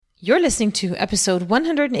You're listening to episode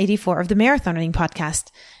 184 of the Marathon Running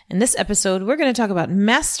Podcast. In this episode, we're going to talk about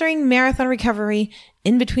mastering marathon recovery,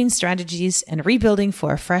 in-between strategies, and rebuilding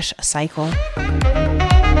for a fresh cycle.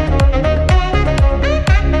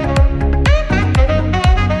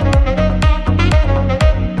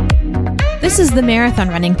 This is the Marathon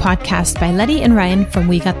Running Podcast by Letty and Ryan from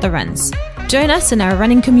We Got the Runs. Join us in our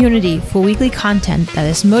running community for weekly content that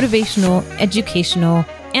is motivational, educational,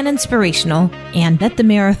 and inspirational, and let the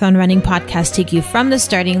Marathon Running Podcast take you from the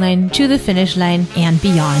starting line to the finish line and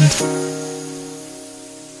beyond.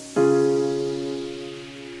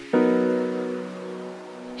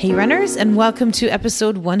 Hey runners, and welcome to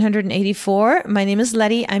episode 184. My name is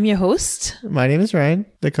Letty. I'm your host. My name is Ryan,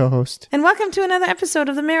 the co-host. And welcome to another episode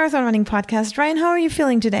of the Marathon Running Podcast. Ryan, how are you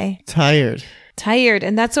feeling today? Tired.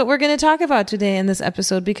 And that's what we're going to talk about today in this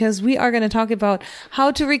episode, because we are going to talk about how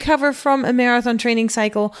to recover from a marathon training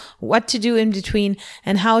cycle, what to do in between,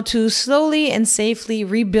 and how to slowly and safely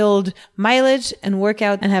rebuild mileage and work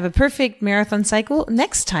out and have a perfect marathon cycle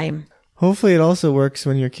next time. Hopefully it also works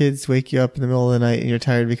when your kids wake you up in the middle of the night and you're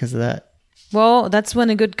tired because of that. Well, that's when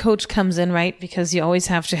a good coach comes in, right? Because you always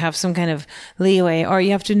have to have some kind of leeway, or you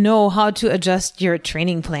have to know how to adjust your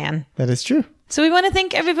training plan. That is true. So we want to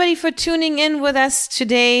thank everybody for tuning in with us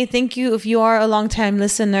today. Thank you if you are a long-time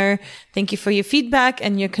listener. Thank you for your feedback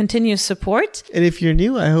and your continuous support. And if you're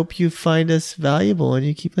new, I hope you find us valuable and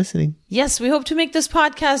you keep listening. Yes, we hope to make this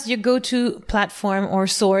podcast your go-to platform or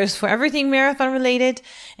source for everything marathon related.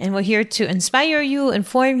 And we're here to inspire you,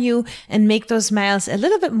 inform you, and make those miles a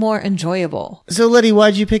little bit more enjoyable. So Letty,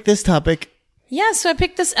 why'd you pick this topic? Yeah, so I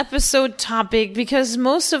picked this episode topic because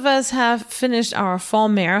most of us have finished our fall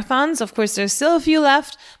marathons. Of course, there's still a few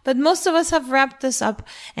left, but most of us have wrapped this up.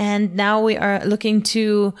 And now we are looking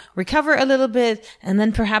to recover a little bit and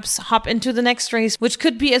then perhaps hop into the next race, which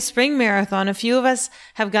could be a spring marathon. A few of us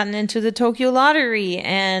have gotten into the Tokyo Lottery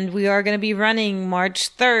and we are going to be running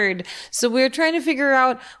March 3rd. So we're trying to figure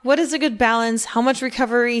out what is a good balance, how much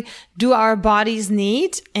recovery do our bodies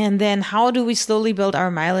need, and then how do we slowly build our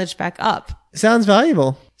mileage back up. Sounds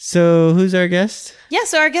valuable. So who's our guest? Yeah,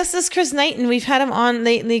 so our guest is Chris Knighton. We've had him on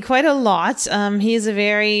lately quite a lot. He is a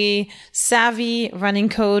very savvy running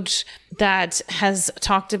coach that has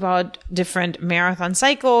talked about different marathon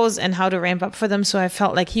cycles and how to ramp up for them. So I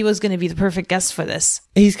felt like he was going to be the perfect guest for this.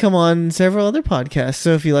 He's come on several other podcasts.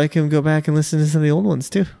 So if you like him, go back and listen to some of the old ones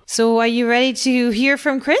too. So are you ready to hear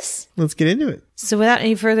from Chris? Let's get into it. So without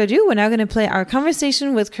any further ado, we're now going to play our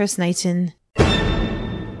conversation with Chris Knighton.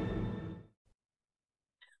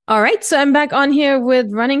 All right, so I'm back on here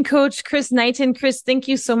with running coach Chris Knighton. Chris, thank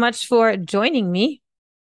you so much for joining me.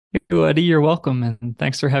 Eddie, you're welcome, and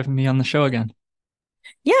thanks for having me on the show again.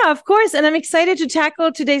 Yeah, of course, and I'm excited to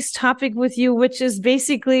tackle today's topic with you, which is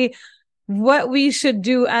basically what we should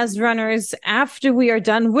do as runners after we are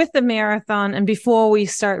done with the marathon and before we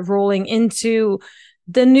start rolling into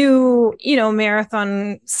the new,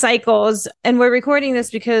 marathon cycles. And we're recording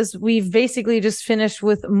this because we've basically just finished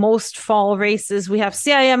with most fall races. We have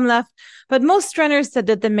CIM left, but most runners that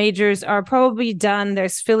did the majors are probably done.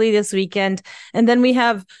 There's Philly this weekend. And then we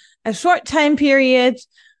have a short time period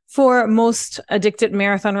for most addicted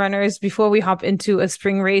marathon runners before we hop into a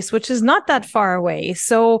spring race, which is not that far away.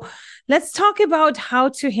 So let's talk about how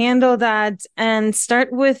to handle that and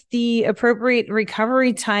start with the appropriate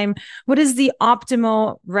recovery time. What is the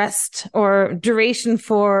optimal rest or duration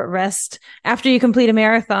for rest after you complete a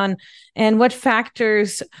marathon? And what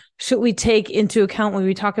factors should we take into account when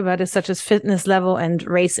we talk about it, such as fitness level and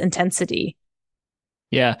race intensity?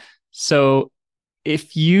 Yeah. So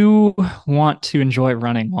if you want to enjoy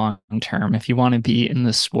running long term, if you want to be in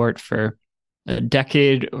the sport for a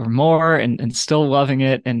decade or more and still loving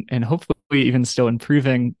it and hopefully even still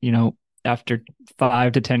improving, after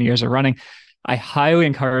 5 to 10 years of running, I highly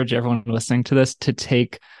encourage everyone listening to this to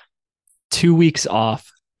take 2 weeks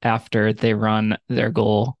off after they run their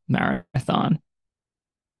goal marathon.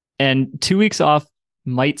 And 2 weeks off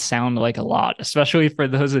might sound like a lot, especially for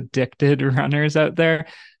those addicted runners out there.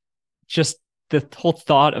 Just the whole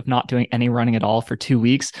thought of not doing any running at all for 2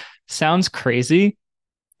 weeks sounds crazy.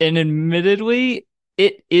 And admittedly,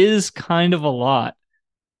 it is kind of a lot.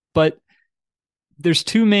 But there's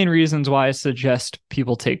two main reasons why I suggest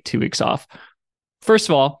people take 2 weeks off. First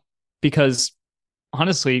of all, because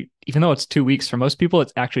honestly, even though it's 2 weeks for most people,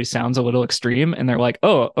 it actually sounds a little extreme. And they're like,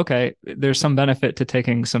 oh, okay, there's some benefit to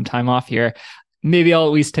taking some time off here. Maybe I'll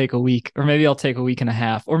at least take a week, or maybe I'll take a week and a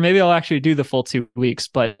half, or maybe I'll actually do the full 2 weeks,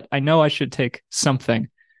 but I know I should take something.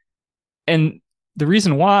 And the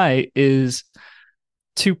reason why is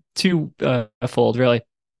twofold, really.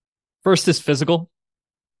 First is physical.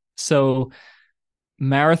 So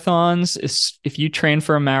marathons is, if you train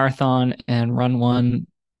for a marathon and run one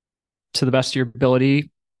to the best of your ability,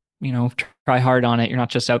 try hard on it. You're not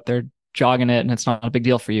just out there jogging it and it's not a big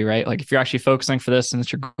deal for you, right? Like if you're actually focusing for this and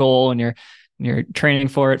it's your goal and you're training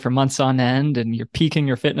for it for months on end and you're peaking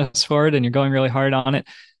your fitness for it and you're going really hard on it,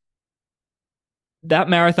 that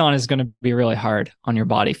marathon is going to be really hard on your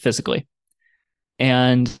body physically.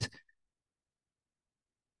 And,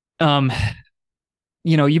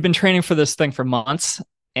 you've been training for this thing for months,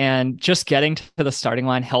 and just getting to the starting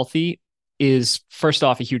line healthy is, first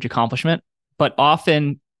off, a huge accomplishment. But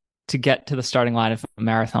often, to get to the starting line of a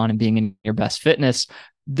marathon and being in your best fitness,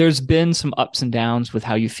 there's been some ups and downs with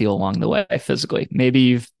how you feel along the way physically.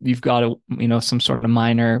 Maybe you've got some sort of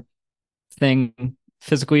minor thing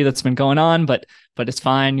physically that's been going on, but it's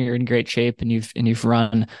fine. You're in great shape and you've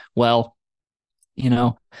run well.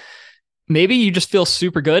 Maybe you just feel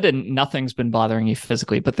super good and nothing's been bothering you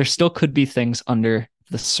physically, but there still could be things under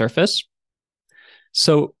the surface.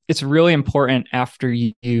 So it's really important after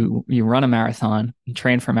you run a marathon, you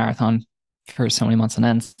train for a marathon for so many months on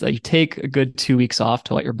end, that you take a good 2 weeks off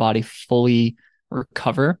to let your body fully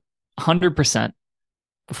recover 100%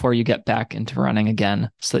 before you get back into running again,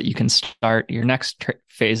 so that you can start your next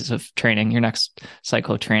phase of training, your next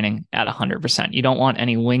cycle of training at 100%. You don't want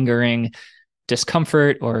any lingering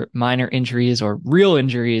discomfort or minor injuries or real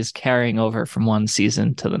injuries carrying over from one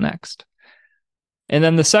season to the next. And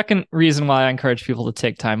then the second reason why I encourage people to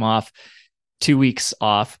take time off, 2 weeks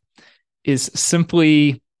off, is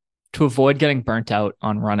simply to avoid getting burnt out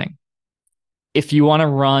on running. If you want to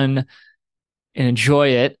run and enjoy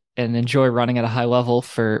it and enjoy running at a high level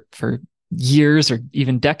for years or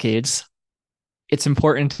even decades, it's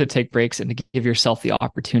important to take breaks and to give yourself the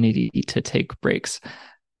opportunity to take breaks.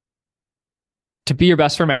 To be your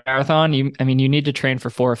best for a marathon, you need to train for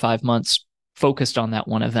 4 or 5 months focused on that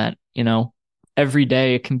one event. Every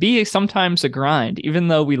day it can be sometimes a grind. Even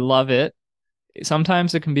though we love it,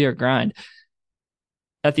 sometimes it can be a grind.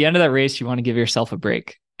 At the end of that race, you want to give yourself a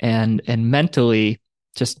break and mentally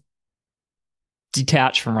just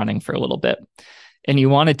detach from running for a little bit. And you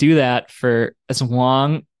want to do that for as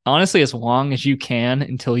long as you can,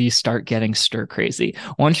 until you start getting stir crazy.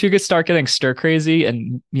 Once you start getting stir crazy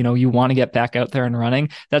and you want to get back out there and running,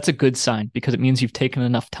 that's a good sign, because it means you've taken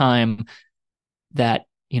enough time that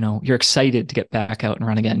you're excited to get back out and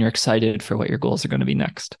run again. You're excited for what your goals are going to be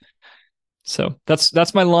next. So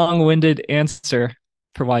that's my long-winded answer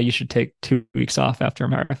for why you should take 2 weeks off after a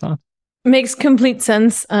marathon. Makes complete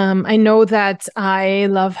sense. I know that I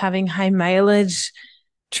love having high mileage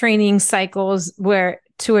training cycles where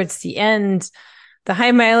towards the end, the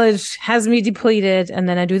high mileage has me depleted, and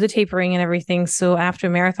then I do the tapering and everything. So after a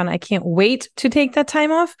marathon, I can't wait to take that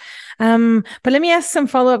time off. But let me ask some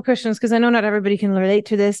follow-up questions, because I know not everybody can relate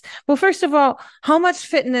to this. Well, first of all, how much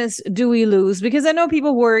fitness do we lose? Because I know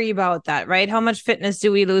people worry about that, right? How much fitness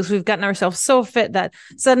do we lose? We've gotten ourselves so fit that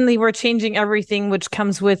suddenly we're changing everything, which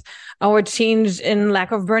comes with our change in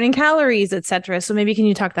lack of burning calories, etc. So maybe can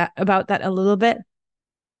you talk about that a little bit?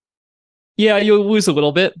 Yeah, you'll lose a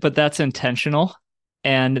little bit, but that's intentional.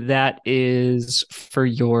 And that is for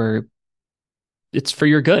your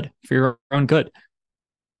good, for your own good.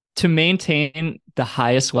 To maintain the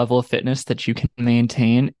highest level of fitness that you can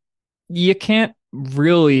maintain, you can't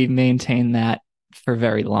really maintain that for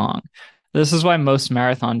very long. This is why most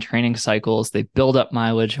marathon training cycles, they build up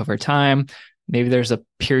mileage over time. Maybe there's a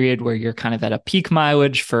period where you're kind of at a peak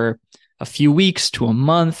mileage for a few weeks to a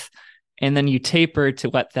month, and then you taper to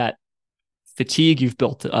let that fatigue you've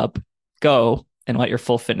built up go and let your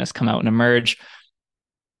full fitness come out and emerge.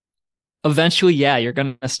 Eventually, you're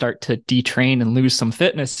going to start to detrain and lose some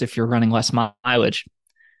fitness if you're running less mileage.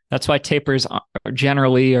 That's why tapers are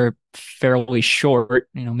fairly short,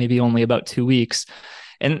 maybe only about 2 weeks.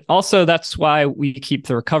 And also that's why we keep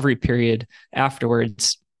the recovery period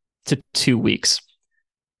afterwards to 2 weeks.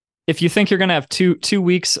 If you think you're going to have two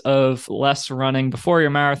weeks of less running before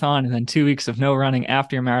your marathon and then 2 weeks of no running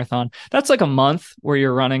after your marathon, that's like a month where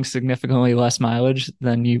you're running significantly less mileage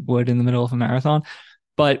than you would in the middle of a marathon.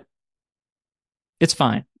 But it's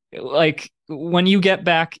fine. Like when you get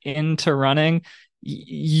back into running,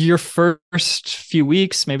 your first few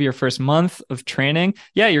weeks, maybe your first month of training,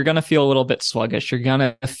 you're going to feel a little bit sluggish. You're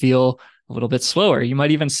going to feel a little bit slower. You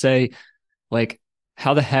might even say, like,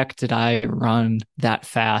 how the heck did I run that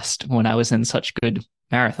fast when I was in such good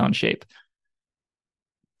marathon shape?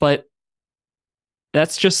 But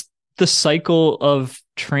that's just the cycle of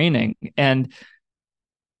training. And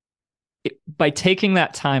by taking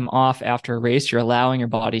that time off after a race, you're allowing your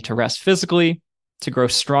body to rest physically, to grow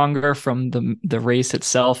stronger from the race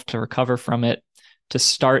itself, to recover from it, to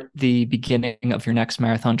start the beginning of your next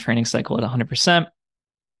marathon training cycle at 100%.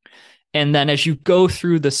 And then as you go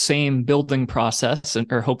through the same building process,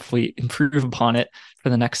 or hopefully improve upon it for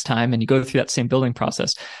the next time, and you go through that same building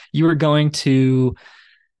process, you are going to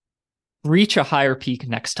reach a higher peak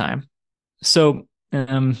next time. So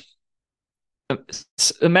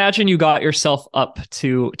imagine you got yourself up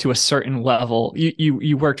to a certain level.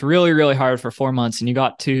 You worked really, really hard for 4 months, and you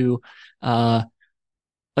got to,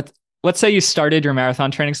 let's say you started your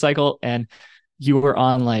marathon training cycle and you were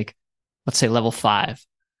on like, let's say level 5.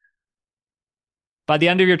 By the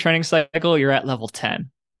end of your training cycle, you're at level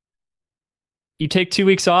 10. You take 2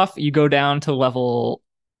 weeks off, you go down to level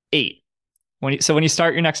 8. When you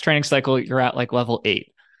start your next training cycle, you're at like level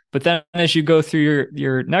 8. But then as you go through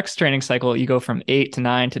your next training cycle, you go from 8 to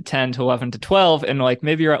 9 to 10 to 11 to 12. And like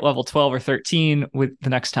maybe you're at level 12 or 13 with the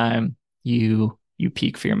next time you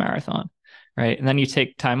peak for your marathon, right? And then you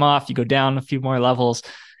take time off, you go down a few more levels.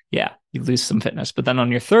 Yeah, you lose some fitness. But then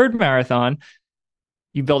on your third marathon,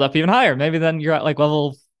 you build up even higher. Maybe then you're at like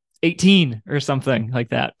level 18 or something like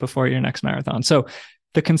that before your next marathon. So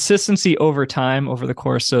the consistency over time, over the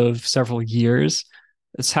course of several years,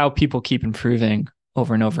 is how people keep improving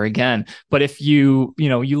over and over again. But if you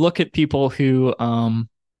look at people who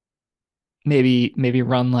maybe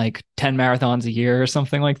run like 10 marathons a year or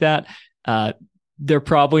something like that, they're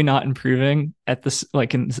probably not improving at this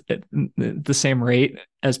in the same rate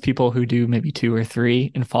as people who do maybe 2 or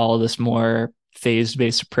 3 and follow this more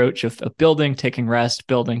phase-based approach of building, taking rest,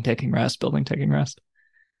 building, taking rest, building, taking rest.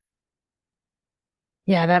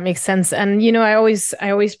 Yeah, that makes sense. And, I always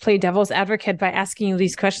play devil's advocate by asking you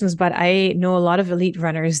these questions, but I know a lot of elite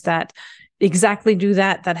runners that exactly do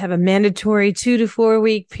that have a mandatory 2 to 4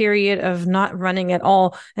 week period of not running at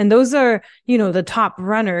all. And those are, the top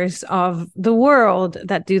runners of the world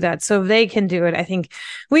that do that. So if they can do it, I think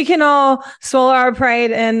we can all swallow our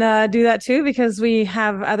pride and do that too, because we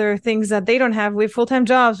have other things that they don't have. We have full-time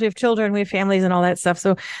jobs, we have children, we have families and all that stuff.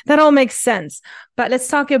 So that all makes sense. But let's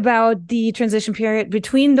talk about the transition period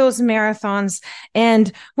between those marathons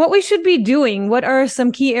and what we should be doing. What are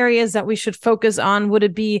some key areas that we should focus on? Would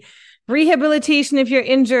it be rehabilitation if you're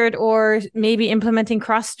injured, or maybe implementing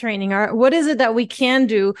cross training? Or what is it that we can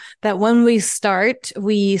do that when we start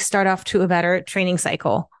off to a better training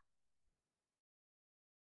cycle?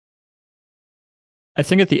 I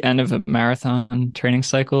think at the end of a marathon training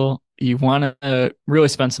cycle, you want to really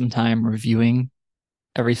spend some time reviewing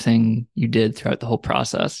everything you did throughout the whole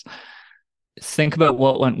process. Think about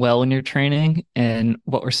what went well in your training and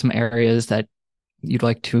what were some areas that you'd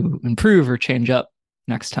like to improve or change up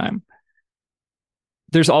next time.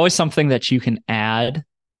 There's always something that you can add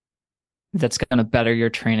that's going to better your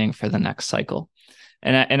training for the next cycle.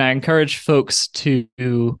 And I encourage folks to,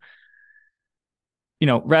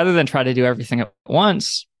 rather than try to do everything at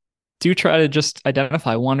once, do try to just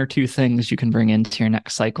identify 1 or 2 things you can bring into your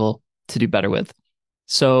next cycle to do better with.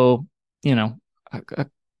 So,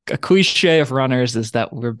 a cliche of runners is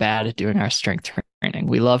that we're bad at doing our strength training.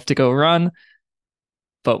 We love to go run,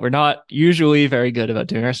 but we're not usually very good about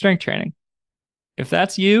doing our strength training. If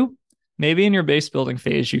that's you, maybe in your base building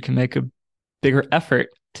phase, you can make a bigger effort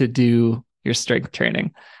to do your strength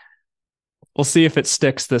training. We'll see if it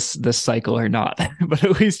sticks this cycle or not, but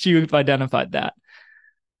at least you've identified that.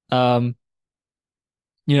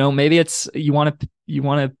 Maybe it's you want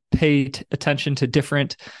to pay attention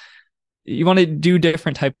to you want to do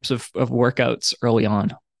different types of workouts early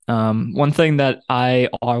on. One thing that I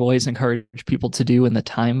always encourage people to do in the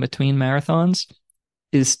time between marathons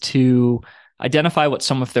is to identify what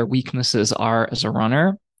some of their weaknesses are as a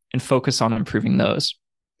runner and focus on improving those.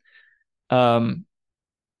 For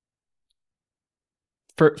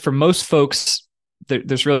most folks,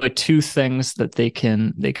 there's really 2 things that they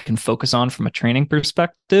can focus on from a training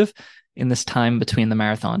perspective in this time between the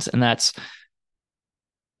marathons, and that's: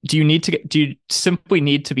 do you simply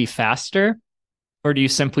need to be faster, or do you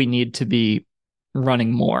simply need to be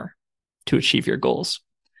running more to achieve your goals?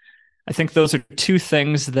 I think those are 2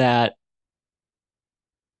 things that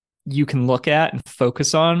you can look at and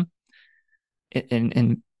focus on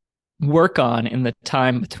and work on in the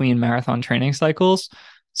time between marathon training cycles,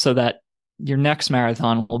 so that your next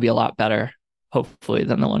marathon will be a lot better, hopefully,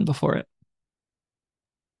 than the one before it.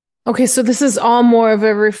 Okay, so this is all more of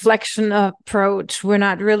a reflection approach. We're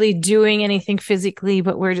not really doing anything physically,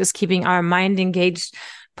 but we're just keeping our mind engaged,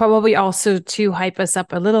 probably also to hype us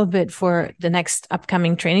up a little bit for the next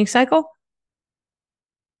upcoming training cycle.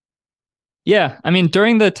 Yeah, I mean,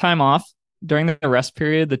 during the time off, during the rest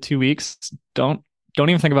period, the 2 weeks, don't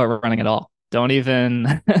even think about running at all. Don't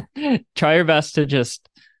even try your best to just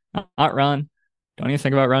not run. Don't even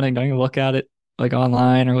think about running. Don't even look at it. like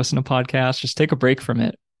online or listen to podcasts, just take a break from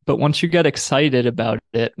it. But once you get excited about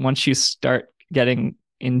it, once you start getting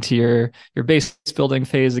into your base building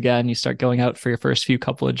phase again, you start going out for your first few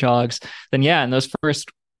couple of jogs, then yeah, in those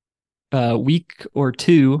first week or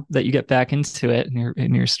two that you get back into it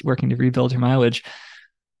and you're working to rebuild your mileage,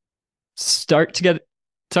 start to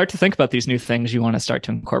think about these new things you want to start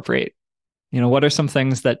to incorporate. What are some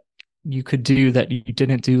things that you could do that you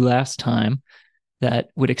didn't do last time that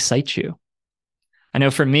would excite you? I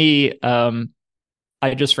know for me,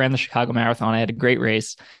 I just ran the Chicago Marathon. I had a great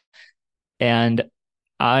race, and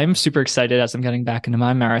I'm super excited as I'm getting back into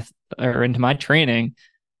my marathon or into my training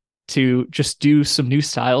to just do some new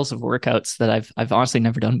styles of workouts that I've honestly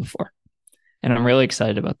never done before, and I'm really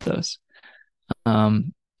excited about those.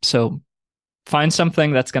 So find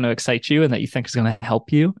something that's going to excite you and that you think is going to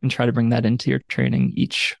help you, and try to bring that into your training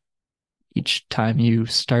each time you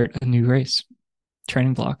start a new race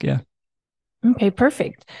training block. Yeah. Okay,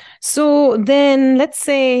 perfect. So then let's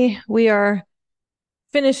say we are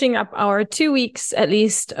finishing up our 2 weeks at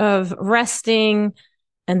least of resting,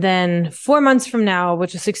 and then 4 months from now,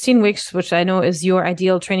 which is 16 weeks, which I know is your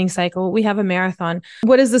ideal training cycle, we have a marathon.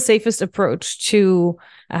 What is the safest approach to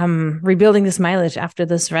rebuilding this mileage after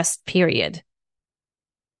this rest period?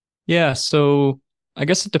 Yeah, so I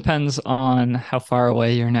guess it depends on how far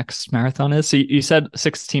away your next marathon is. So you said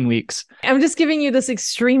 16 weeks. I'm just giving you this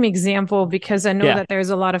extreme example because I know that there's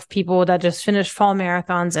a lot of people that just finished fall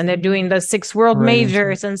marathons and they're doing the 6 world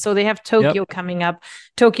majors. And so they have Tokyo coming up.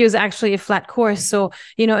 Tokyo is actually a flat course. So,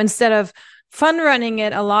 instead of fun running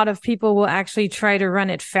it, a lot of people will actually try to run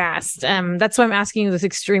it fast. That's why I'm asking you this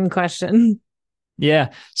extreme question.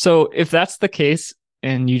 Yeah. So if that's the case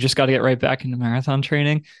and you just got to get right back into marathon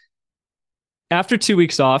training, after 2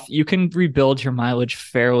 weeks off, you can rebuild your mileage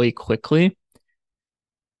fairly quickly.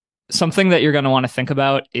 Something that you're going to want to think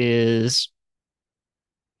about is,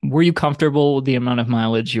 were you comfortable with the amount of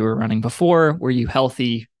mileage you were running before? Were you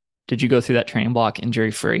healthy? Did you go through that training block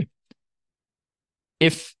injury-free?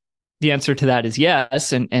 If the answer to that is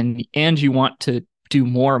yes, and you want to do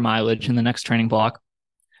more mileage in the next training block,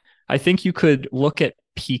 I think you could look at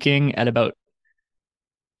peaking at about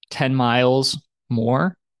 10 miles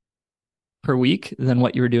more per week than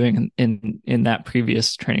what you were doing in that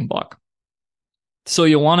previous training block. So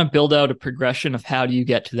you'll want to build out a progression of how do you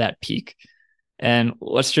get to that peak. And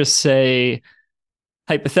let's just say,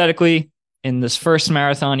 hypothetically, in this first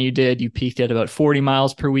marathon you peaked at about 40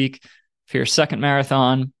 miles per week. For your second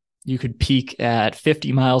marathon, you could peak at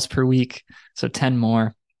 50 miles per week, so 10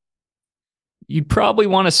 more. You'd probably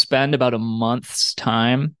want to spend about a month's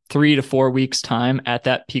time, 3 to 4 weeks time at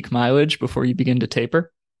that peak mileage before you begin to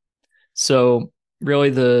taper. So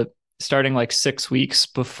really starting like 6 weeks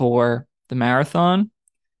before the marathon,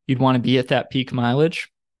 you'd want to be at that peak mileage.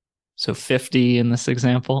 So 50 in this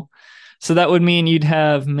example. So that would mean you'd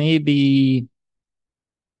have maybe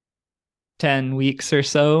 10 weeks or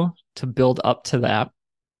so to build up to that.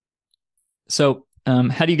 So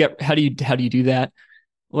how do you do that?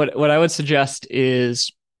 What I would suggest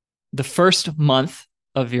is the first month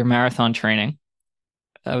of your marathon training,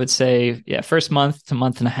 I would say, first month to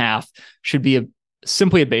month and a half should be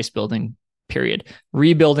simply a base building period,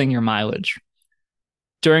 rebuilding your mileage.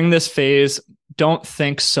 During this phase, don't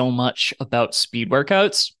think so much about speed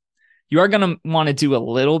workouts. You are going to want to do a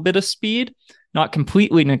little bit of speed, not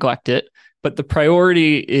completely neglect it, but the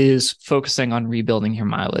priority is focusing on rebuilding your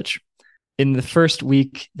mileage. In the first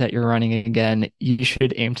week that you're running again, you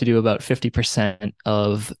should aim to do about 50%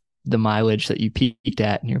 of the mileage that you peaked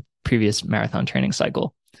at in your previous marathon training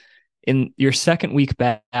cycle. In your second week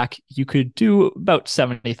back, you could do about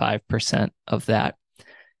 75% of that.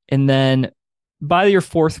 And then by your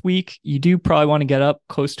fourth week, you do probably want to get up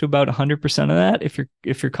close to about 100% of that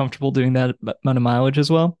if you're comfortable doing that amount of mileage as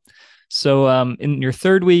well. So in your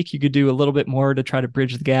third week, you could do a little bit more to try to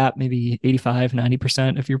bridge the gap, maybe 85,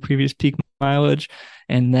 90% of your previous peak mileage.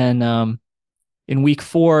 And then in week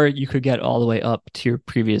 4, you could get all the way up to your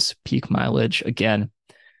previous peak mileage again.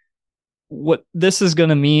 What this is going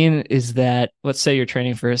to mean is that, let's say you're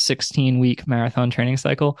training for a 16-week marathon training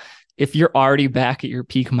cycle. If you're already back at your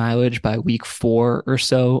peak mileage by week 4 or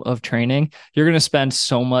so of training, you're going to spend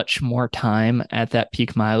so much more time at that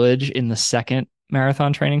peak mileage in the second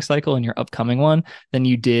marathon training cycle in your upcoming one than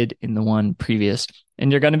you did in the one previous.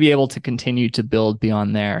 And you're going to be able to continue to build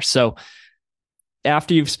beyond there. So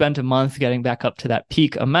after you've spent a month getting back up to that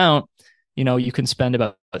peak amount, you can spend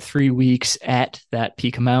about 3 weeks at that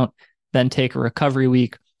peak amount, then take a recovery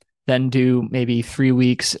week, then do maybe 3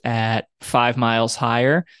 weeks at 5 miles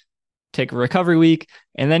higher, take a recovery week.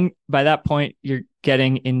 And then by that point, you're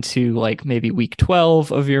getting into like maybe week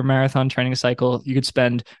 12 of your marathon training cycle, you could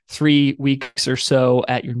spend 3 weeks or so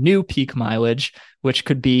at your new peak mileage, which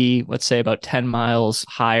could be, let's say, about 10 miles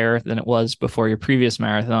higher than it was before your previous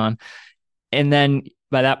marathon. And then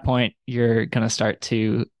by that point, you're going to start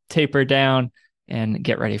to taper down and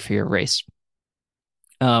get ready for your race.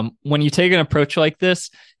 When you take an approach like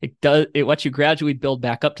this, it lets you gradually build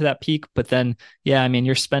back up to that peak. But then, yeah, I mean,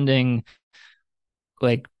 you're spending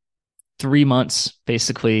like 3 months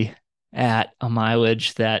basically at a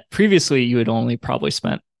mileage that previously you had only probably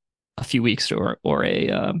spent a few weeks or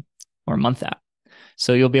a month at.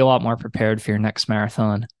 So you'll be a lot more prepared for your next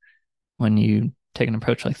marathon when you take an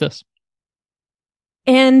approach like this.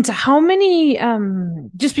 And how many,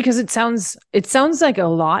 just because it sounds like a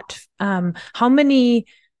lot, how many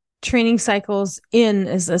training cycles in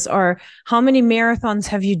is this, or how many marathons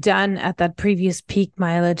have you done at that previous peak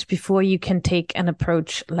mileage before you can take an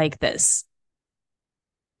approach like this?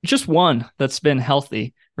 Just one that's been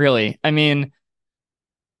healthy, really. I mean,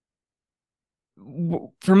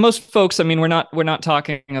 for most folks, I mean, we're not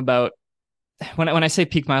talking about, when I say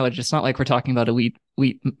peak mileage, it's not like we're talking about elite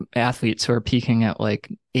athletes who are peaking at like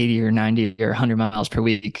 80 or 90 or 100 miles per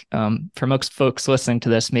week. For most folks listening to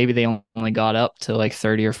this, maybe they only got up to like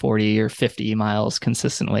 30 or 40 or 50 miles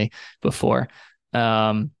consistently before.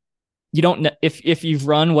 You don't, if you've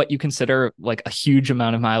run what you consider like a huge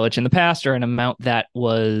amount of mileage in the past, or an amount that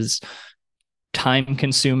was time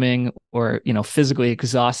consuming or, physically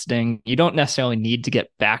exhausting, you don't necessarily need to get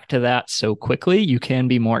back to that so quickly. You can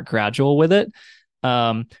be more gradual with it.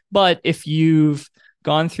 But if you've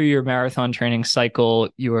gone through your marathon training cycle,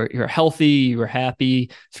 you're healthy, you were happy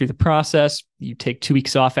through the process, you take 2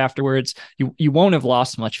 weeks off afterwards, you won't have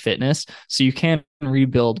lost much fitness. So you can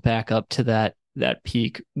rebuild back up to that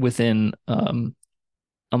peak within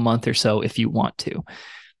a month or so if you want to.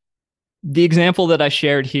 The example that I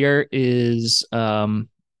shared here is, I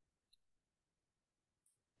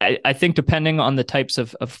think depending on the types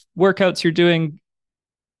of workouts you're doing,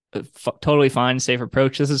 totally fine, safe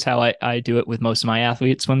approach. This is how I do it with most of my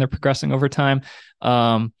athletes when they're progressing over time.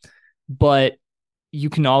 But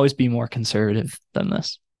you can always be more conservative than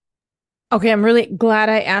this. Okay, I'm really glad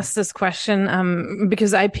I asked this question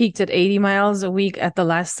because I peaked at 80 miles a week at the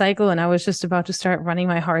last cycle, and I was just about to start running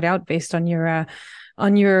my heart out based on your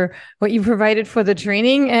what you provided for the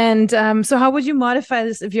training. And so how would you modify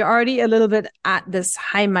this if you're already a little bit at this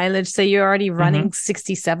high mileage? Say you're already running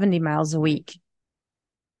 60, 70 miles a week.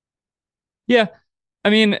 Yeah. I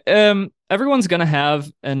mean, everyone's going to have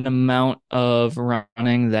an amount of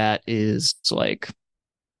running that is like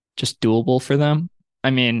just doable for them. I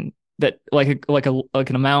mean, that like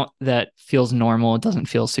an amount that feels normal. It doesn't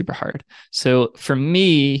feel super hard. So for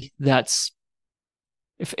me, that's,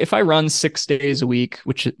 if I run 6 days a week,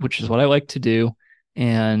 which is what I like to do,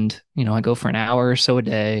 and I go for an hour or so a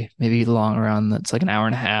day, maybe the long run that's like an hour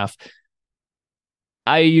and a half,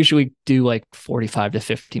 I usually do like 45 to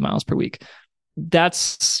 50 miles per week.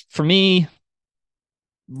 That's, for me,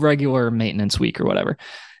 regular maintenance week or whatever.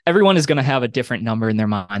 Everyone is going to have a different number in their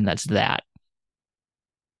mind that's that.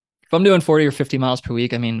 If I'm doing 40 or 50 miles per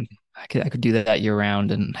week, I mean, I could do that year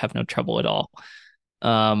round and have no trouble at all.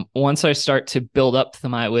 Once I start to build up the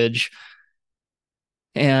mileage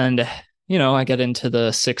and, I get into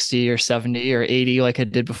the 60 or 70 or 80 like I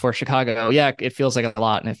did before Chicago, yeah, it feels like a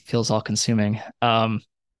lot and it feels all consuming.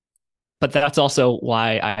 But that's also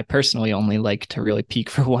why I personally only like to really peak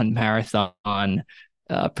for one marathon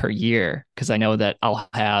per year, because I know that I'll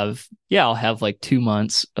have like 2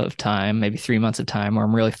 months of time, maybe 3 months of time where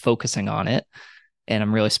I'm really focusing on it, and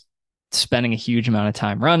I'm really spending a huge amount of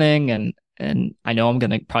time running, and I know I'm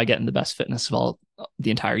going to probably get in the best fitness of all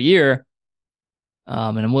the entire year,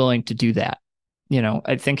 and I'm willing to do that.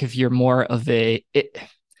 I think if you're more of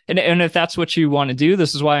and if that's what you want to do,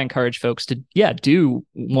 this is why I encourage folks to, do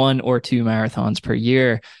 1 or 2 marathons per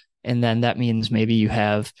year. And then that means maybe you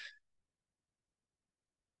have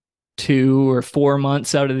 2 or 4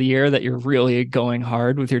 months out of the year that you're really going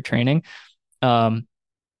hard with your training. The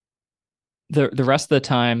rest of the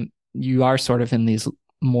time, you are sort of in these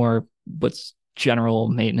more what's general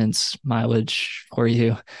maintenance mileage for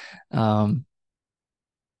you. And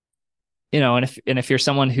if you're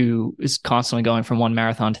someone who is constantly going from one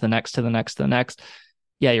marathon to the next, to the next, to the next,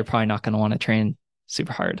 you're probably not going to want to train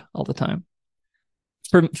super hard all the time.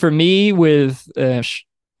 For me, with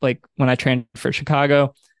like when I trained for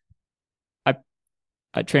Chicago,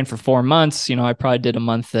 I trained for 4 months. I probably did a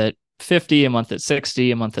month at 50, a month at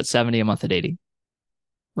 60, a month at 70, a month at 80,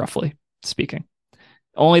 roughly speaking.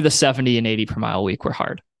 Only the 70 and 80 per mile a week were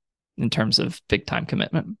hard in terms of big time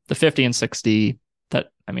commitment. The 50 and 60,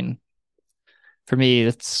 for me,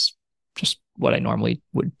 it's just what I normally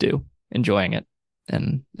would do, enjoying it.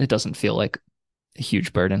 And it doesn't feel like a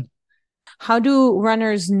huge burden. How do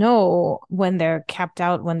runners know when they're capped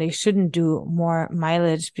out, when they shouldn't do more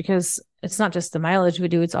mileage? Because it's not just the mileage we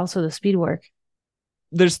do, it's also the speed work.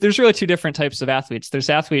 There's really two different types of athletes. There's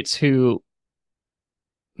athletes who,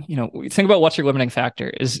 think about what's your limiting factor.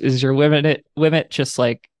 Is your limit just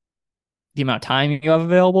like the amount of time you have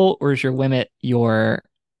available, or is your limit your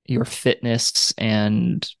fitness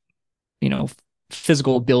and,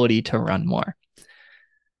 physical ability to run more?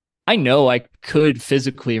 I know I could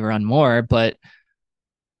physically run more, but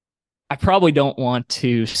I probably don't want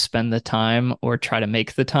to spend the time or try to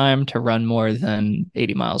make the time to run more than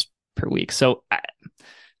 80 miles per week. So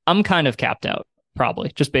I'm kind of capped out,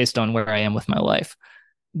 probably just based on where I am with my life.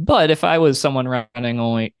 But if I was someone running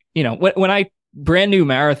only, when brand new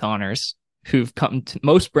marathoners who come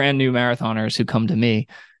to me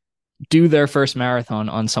do their first marathon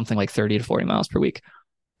on something like 30 to 40 miles per week.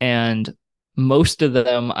 And most of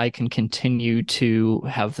them, I can continue to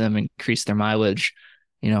have them increase their mileage,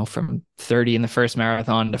 from 30 in the first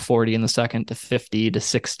marathon to 40 in the second to 50 to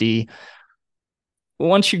 60.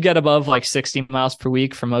 Once you get above like 60 miles per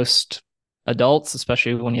week for most adults,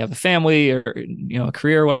 especially when you have a family or, a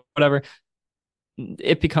career or whatever,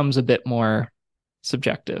 it becomes a bit more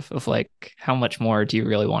subjective of like, how much more do you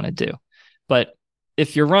really want to do? But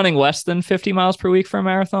if you're running less than 50 miles per week for a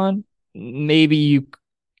marathon, maybe you,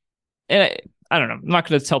 and I don't know, I'm not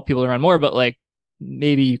going to tell people to run more, but like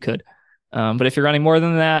maybe you could. But if you're running more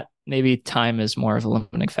than that, maybe time is more of a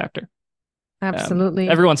limiting factor. Absolutely.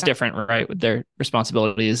 Everyone's different, right, with their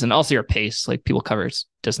responsibilities and also your pace. Like people cover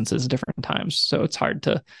distances at different times. So it's hard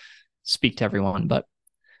to speak to everyone, but.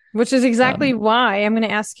 Which is exactly why I'm going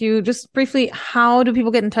to ask you just briefly, how do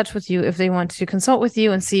people get in touch with you if they want to consult with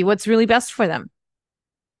you and see what's really best for them?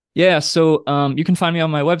 Yeah, so you can find me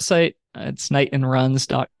on my website. It's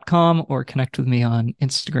knightonruns.com, or connect with me on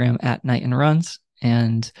Instagram at knightonruns.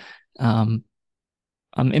 And I'm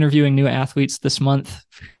interviewing new athletes this month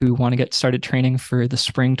who want to get started training for the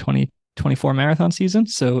spring 2024 marathon season.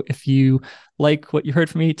 So if you like what you heard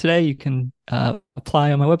from me today, you can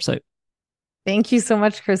apply on my website. Thank you so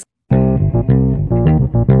much, Chris.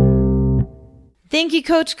 Thank you,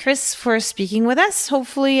 Coach Chris, for speaking with us.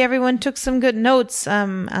 Hopefully everyone took some good notes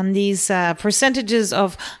on these percentages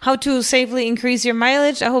of how to safely increase your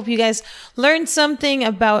mileage. I hope you guys learned something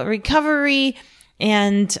about recovery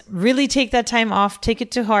and really take that time off. Take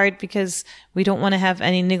it to heart, because we don't want to have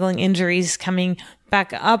any niggling injuries coming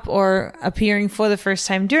back up or appearing for the first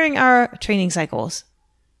time during our training cycles.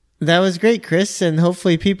 That was great, Chris. And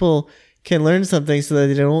hopefully people can learn something so that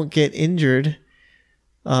they don't get injured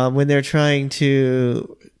when they're trying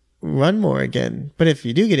to run more again. But if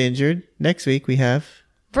you do get injured, next week we have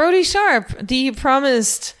Brodie Sharp, the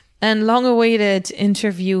promised and long-awaited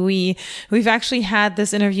interviewee. We've actually had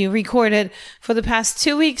this interview recorded for the past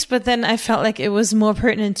 2 weeks, but then I felt like it was more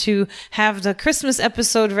pertinent to have the Christmas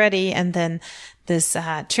episode ready and then this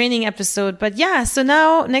training episode. But yeah, so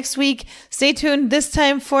now next week, stay tuned. This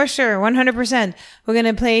time for sure, 100%, we're going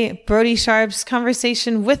to play Brodie Sharp's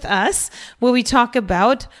conversation with us, where we talk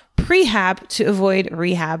about prehab to avoid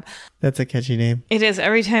rehab. That's a catchy name. It is.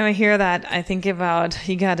 Every time I hear that, I think about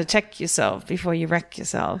you got to check yourself before you wreck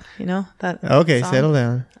yourself. You know that? Okay, song? settle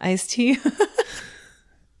down. Ice-T.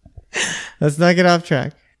 Let's not get off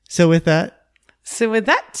track. So with that,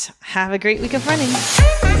 have a great week of running.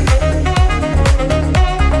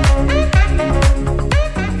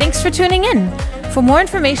 Thanks for tuning in. For more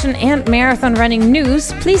information and marathon running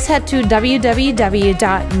news, please head to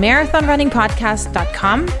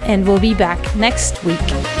www.marathonrunningpodcast.com, and we'll be back next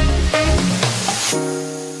week.